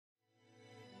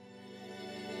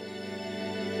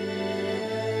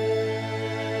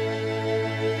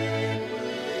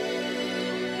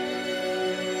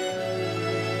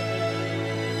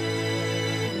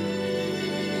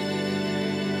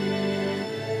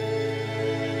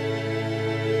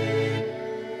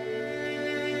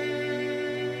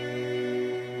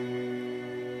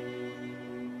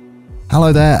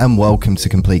Hello there and welcome to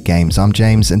Complete Games. I'm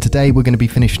James and today we're going to be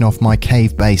finishing off my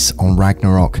cave base on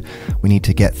Ragnarock. We need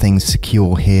to get things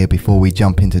secure here before we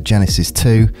jump into Genesis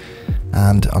 2,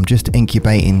 and I'm just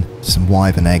incubating some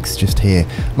wyvern eggs just here.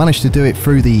 Managed to do it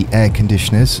through the air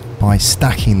conditioners by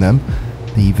stacking them.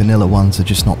 The vanilla ones are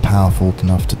just not powerful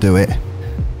enough to do it.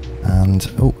 And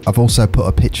I've also put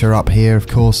a picture up here, of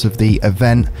course, of the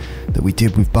event that we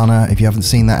did with Bunner. If you haven't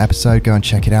seen that episode, go and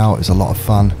check it out. It was a lot of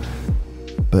fun.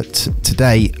 But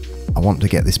today I want to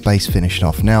get this base finished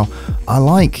off. Now, I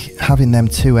like having them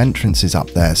two entrances up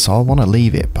there, so I want to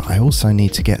leave it, but I also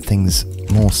need to get things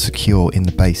more secure in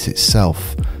the base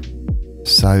itself.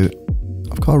 So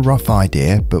I've got a rough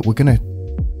idea, but we're going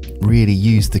to really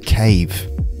use the cave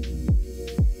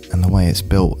and the way it's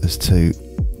built as to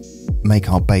make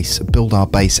our base, build our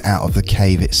base out of the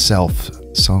cave itself.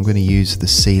 So I'm going to use the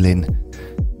ceiling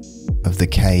of the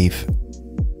cave.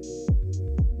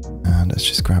 And let's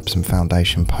just grab some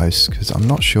foundation posts because I'm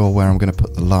not sure where I'm going to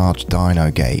put the large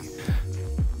dino gate.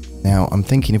 Now I'm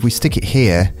thinking if we stick it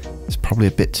here, it's probably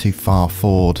a bit too far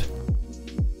forward.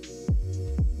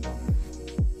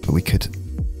 But we could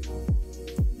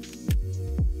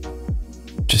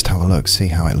just have a look, see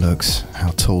how it looks,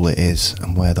 how tall it is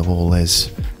and where the wall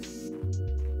is.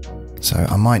 So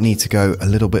I might need to go a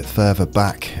little bit further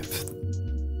back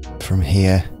from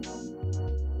here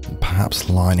and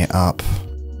perhaps line it up.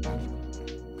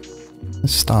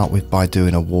 Let's start by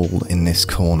doing a wall in this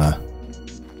corner.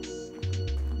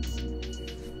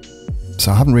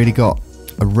 So I haven't really got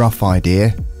a rough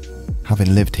idea,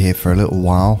 having lived here for a little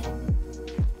while.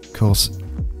 Of course,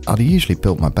 I'd usually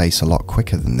built my base a lot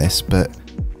quicker than this, but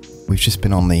we've just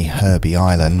been on the Herbie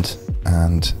Island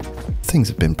and things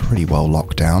have been pretty well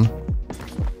locked down.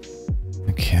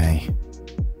 Okay.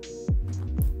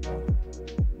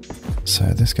 So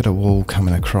let's get a wall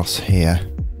coming across here.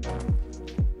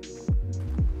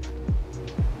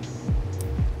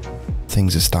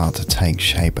 Things are starting to take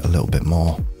shape a little bit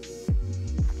more.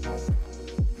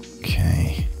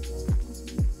 Okay.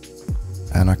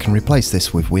 And I can replace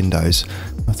this with windows.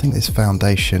 I think this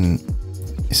foundation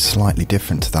is slightly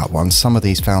different to that one. Some of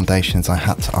these foundations I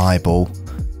had to eyeball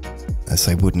as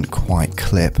they wouldn't quite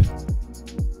clip.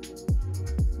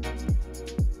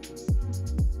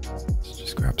 Let's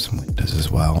just grab some windows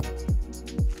as well.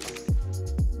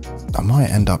 I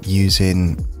might end up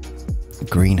using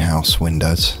greenhouse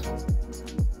windows.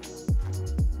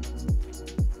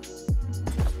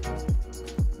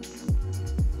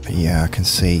 Yeah, I can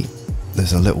see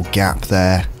there's a little gap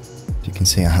there. You can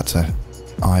see I had to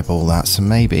eyeball that, so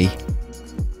maybe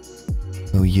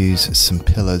we'll use some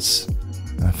pillars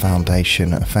and a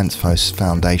foundation, a fence post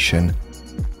foundation,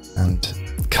 and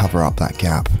cover up that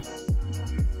gap.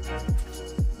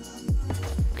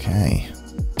 Okay,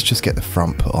 let's just get the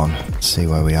front put on, see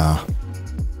where we are.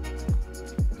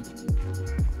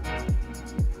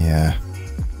 Yeah,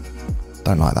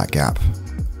 don't like that gap.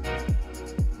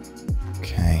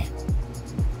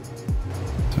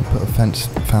 Put a fence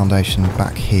foundation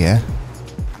back here,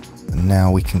 and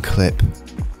now we can clip.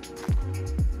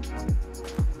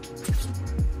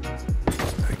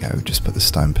 There we go, just put the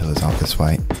stone pillars up this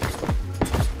way.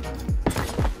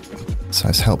 So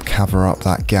it's helped cover up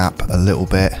that gap a little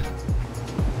bit.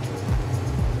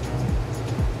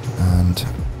 And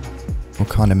we'll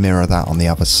kind of mirror that on the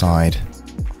other side.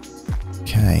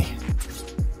 Okay.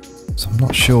 So I'm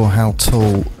not sure how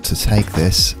tall to take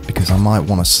this because I might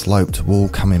want a sloped wall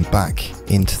coming back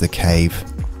into the cave.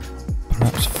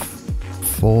 Perhaps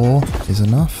 4 is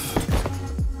enough.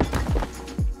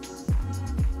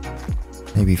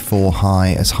 Maybe 4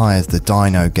 high as the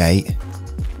dino gate.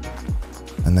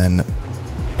 And then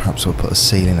perhaps we'll put a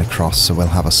ceiling across so we'll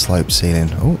have a sloped ceiling.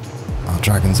 Oh, our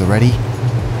dragons are ready.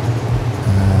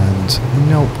 And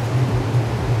nope.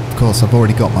 Of course I've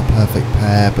already got my perfect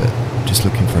pair, but just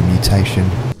looking for a mutation.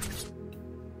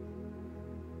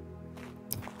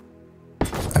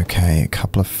 Okay, a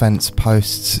couple of fence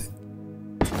posts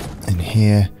in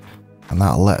here, and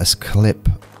that'll let us clip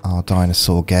our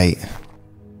dinosaur gate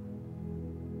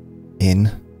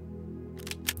in.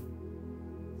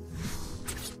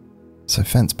 So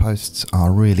fence posts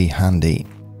are really handy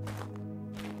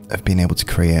of being able to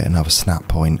create another snap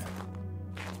point.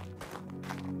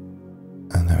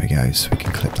 And there we go, so we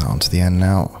can clip that onto the end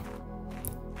now.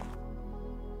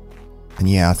 And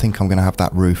yeah, I think I'm going to have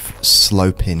that roof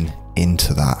sloping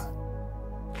into that.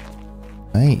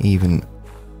 May even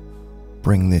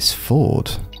bring this forward,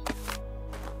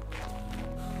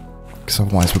 because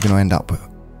otherwise we're going to end up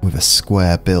with a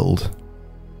square build.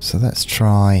 So let's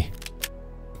try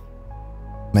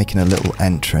making a little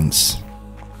entrance.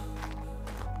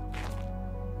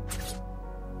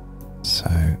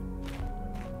 So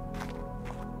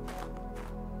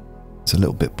it's a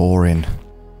little bit boring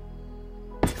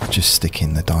just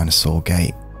sticking the dinosaur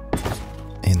gate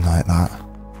in like that.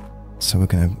 So we're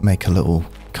going to make a little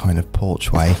kind of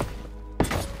porchway.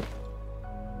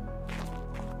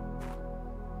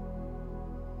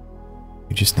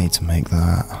 We just need to make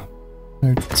that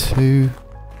 2.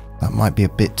 That might be a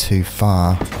bit too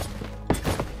far.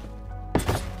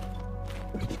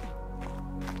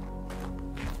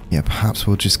 Yeah, perhaps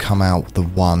we'll just come out the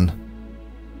 1.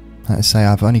 Let's say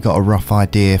I've only got a rough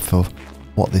idea for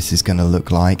what this is going to look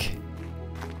like.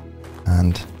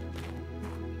 And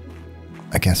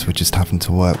I guess we're just having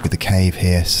to work with the cave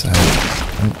here, so...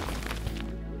 Oh,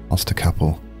 lost a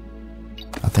couple.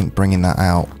 I think bringing that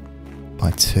out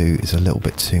by 2 is a little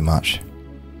bit too much.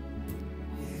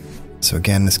 So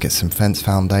again, let's get some fence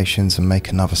foundations and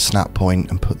make another snap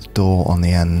point and put the door on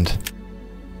the end.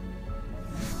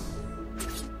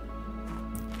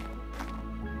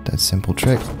 Dead simple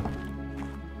trick.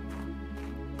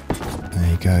 There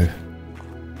you go.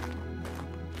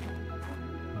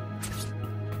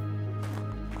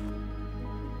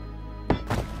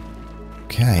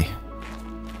 Okay.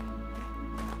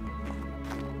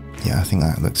 Yeah, I think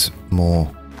that looks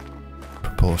more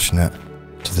proportionate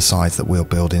to the size that we're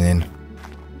building in.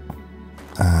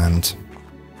 And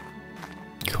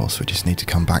of course we just need to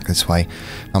come back this way.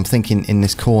 I'm thinking in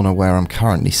this corner where I'm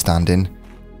currently standing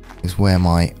is where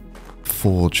my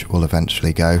forge will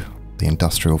eventually go. The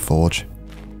industrial forge.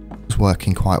 It's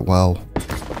working quite well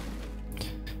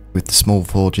with the small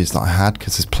forges that I had,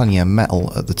 because there's plenty of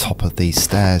metal at the top of these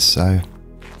stairs, so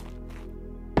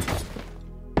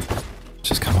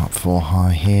just come up 4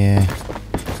 high here.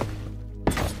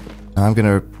 Now I'm going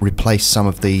to replace some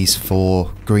of these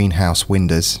for greenhouse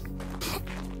windows.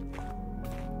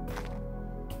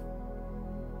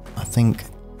 I think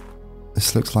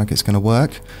this looks like it's going to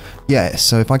work. Yeah,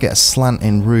 so if I get a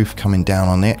slanting roof coming down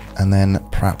on it, and then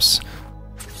perhaps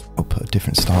I'll put a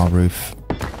different style roof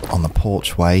on the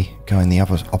porchway, going the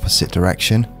other opposite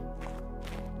direction.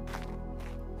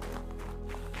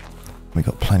 We've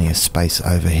got plenty of space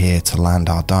over here to land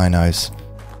our dinos.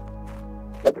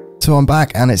 So I'm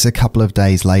back and it's a couple of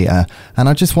days later, and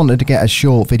I just wanted to get a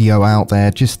short video out there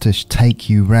just to take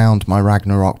you round my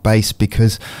Ragnarock base,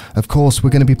 because of course we're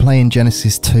going to be playing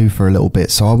Genesis 2 for a little bit,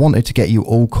 so I wanted to get you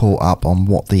all caught up on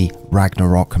what the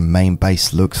Ragnarock main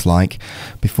base looks like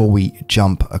before we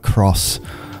jump across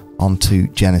onto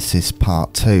Genesis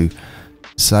Part 2.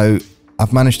 So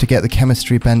I've managed to get the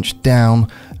chemistry bench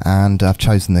down, and I've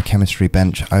chosen the chemistry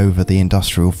bench over the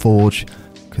industrial forge,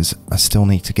 because I still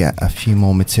need to get a few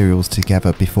more materials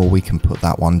together before we can put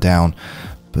that one down.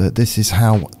 But this is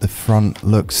how the front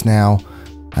looks now,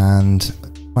 and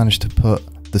managed to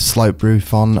put the slope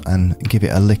roof on and give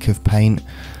it a lick of paint.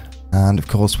 And of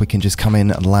course we can just come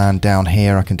in and land down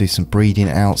here. I can do some breeding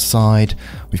outside.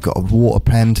 We've got a water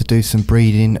pen to do some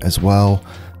breeding as well,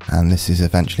 and this is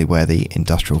eventually where the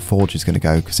industrial forge is going to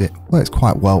go, because it works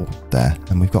quite well there,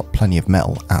 and we've got plenty of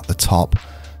metal at the top.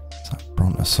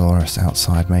 Brontosaurus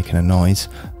outside making a noise,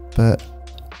 but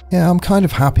yeah, I'm kind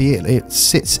of happy. It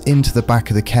sits into the back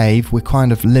of the cave. We're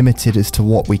kind of limited as to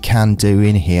what we can do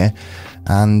in here,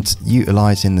 and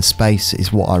utilising the space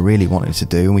is what I really wanted to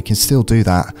do, and we can still do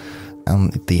that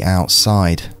on the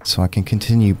outside. So I can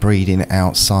continue breeding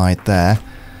outside there,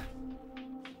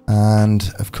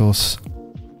 and of course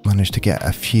managed to get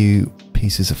a few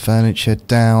pieces of furniture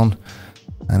down.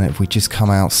 And if we just come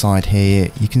outside here,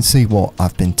 you can see what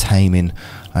I've been taming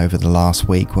over the last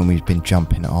week when we've been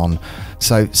jumping on.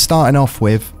 So starting off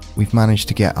with, we've managed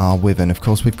to get our wyvern. Of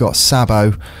course, we've got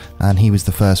Sabo, and he was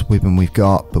the first wyvern we've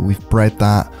got, but we've bred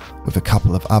that with a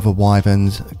couple of other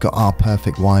wyverns, got our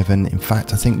perfect wyvern. In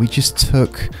fact, I think we just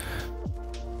took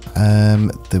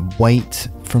the weight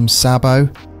from Sabo,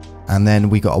 and then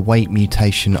we got a weight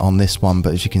mutation on this one,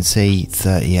 but as you can see,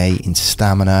 38 in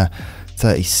stamina,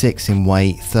 36 in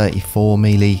weight, 34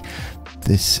 melee.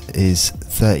 This is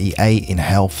 38 in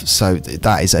health, so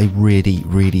that is a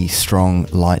really strong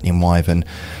lightning wyvern.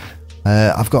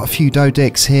 I've got a few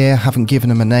dodicks here, haven't given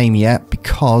them a name yet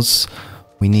because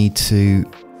we need to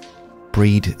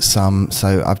breed some.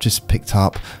 So I've just picked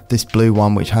up this blue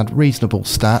one which had reasonable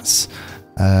stats,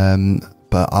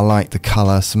 but I like the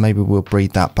colour, so maybe we'll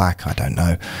breed that back, I don't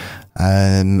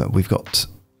know. We've got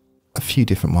a few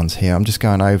different ones here. I'm just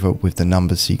going over with the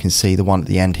numbers so you can see the one at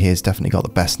the end here has definitely got the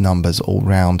best numbers all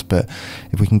round, but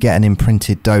if we can get an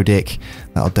imprinted Dodic,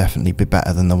 that'll definitely be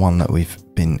better than the one that we've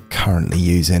been currently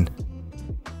using.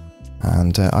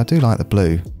 And I do like the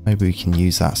blue. Maybe we can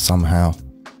use that somehow.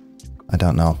 I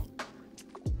don't know.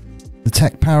 The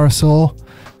Tech Parasaur.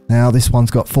 Now this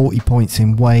one's got 40 points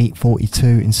in weight, 42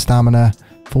 in stamina,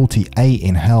 48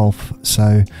 in health,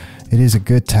 so it is a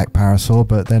good tech parasaur,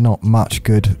 but they're not much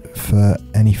good for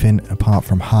anything apart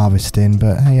from harvesting.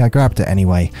 But hey, I grabbed it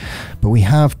anyway. But we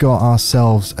have got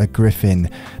ourselves a griffin.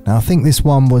 Now I think this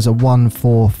one was a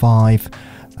 145,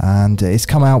 and it's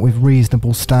come out with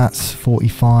reasonable stats,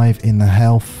 45 in the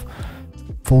health,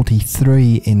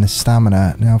 43 in the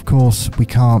stamina. Now of course we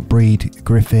can't breed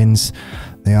griffins,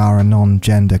 they are a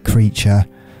non-gender creature,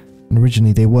 and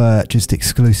originally they were just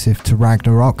exclusive to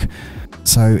Ragnarock,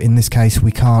 so in this case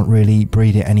we can't really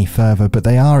breed it any further, but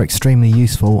they are extremely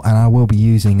useful and I will be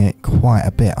using it quite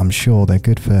a bit. I'm sure they're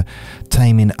good for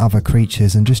taming other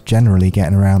creatures and just generally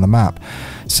getting around the map.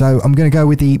 So I'm going to go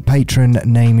with the patron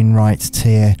naming rights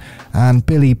tier, and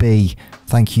Billy B,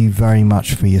 thank you very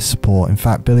much for your support. In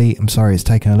fact, Billy, I'm sorry it's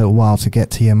taken a little while to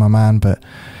get to you, my man, but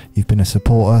you've been a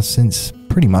supporter since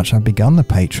pretty much I've begun the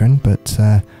patron. But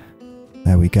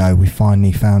there we go, we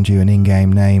finally found you an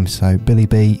in-game name. So Billy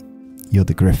B, you're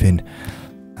the griffin.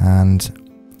 And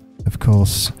of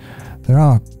course there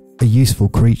are a useful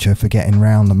creature for getting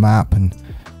around the map and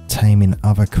taming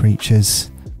other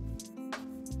creatures.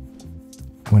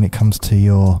 When it comes to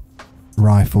your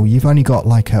rifle, you've only got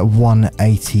like a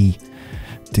 180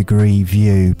 degree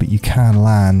view, but you can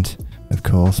land of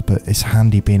course, but it's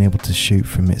handy being able to shoot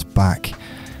from its back.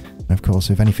 And of course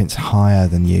if anything's higher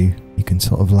than you, you can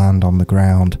sort of land on the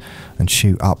ground and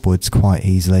shoot upwards quite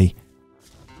easily.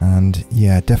 And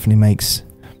yeah, it definitely makes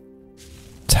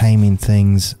taming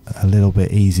things a little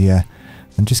bit easier,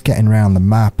 and just getting around the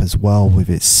map as well with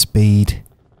its speed.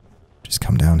 Just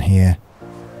come down here,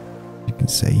 you can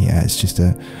see, yeah, it's just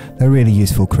a really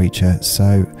useful creature.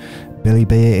 So Billy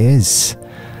B it is.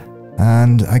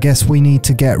 And I guess we need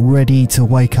to get ready to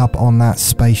wake up on that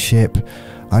spaceship.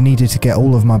 I needed to get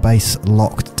all of my base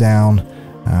locked down,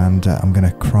 and I'm going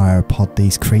to cryopod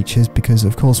these creatures because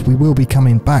of course we will be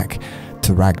coming back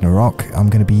to Ragnarock. I'm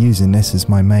going to be using this as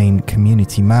my main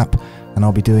community map, and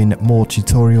I'll be doing more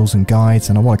tutorials and guides,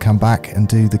 and I want to come back and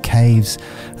do the caves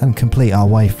and complete our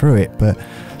way through it. But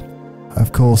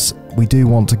of course we do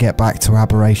want to get back to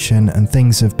Aberration, and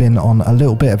things have been on a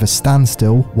little bit of a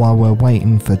standstill while we're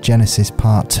waiting for Genesis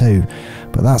Part 2.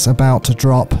 But that's about to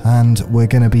drop, and we're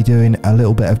going to be doing a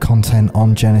little bit of content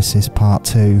on Genesis Part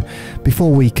 2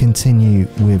 before we continue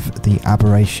with the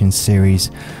Aberration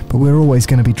series. But we're always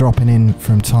going to be dropping in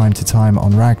from time to time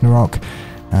on Ragnarock,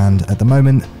 and at the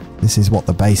moment this is what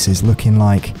the base is looking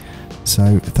like.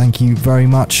 So thank you very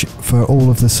much for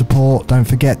all of the support. Don't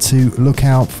forget to look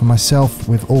out for myself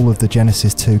with all of the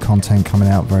Genesis 2 content coming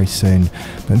out very soon.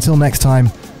 But until next time,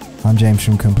 I'm James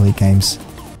from Complete Games,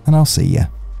 and I'll see ya.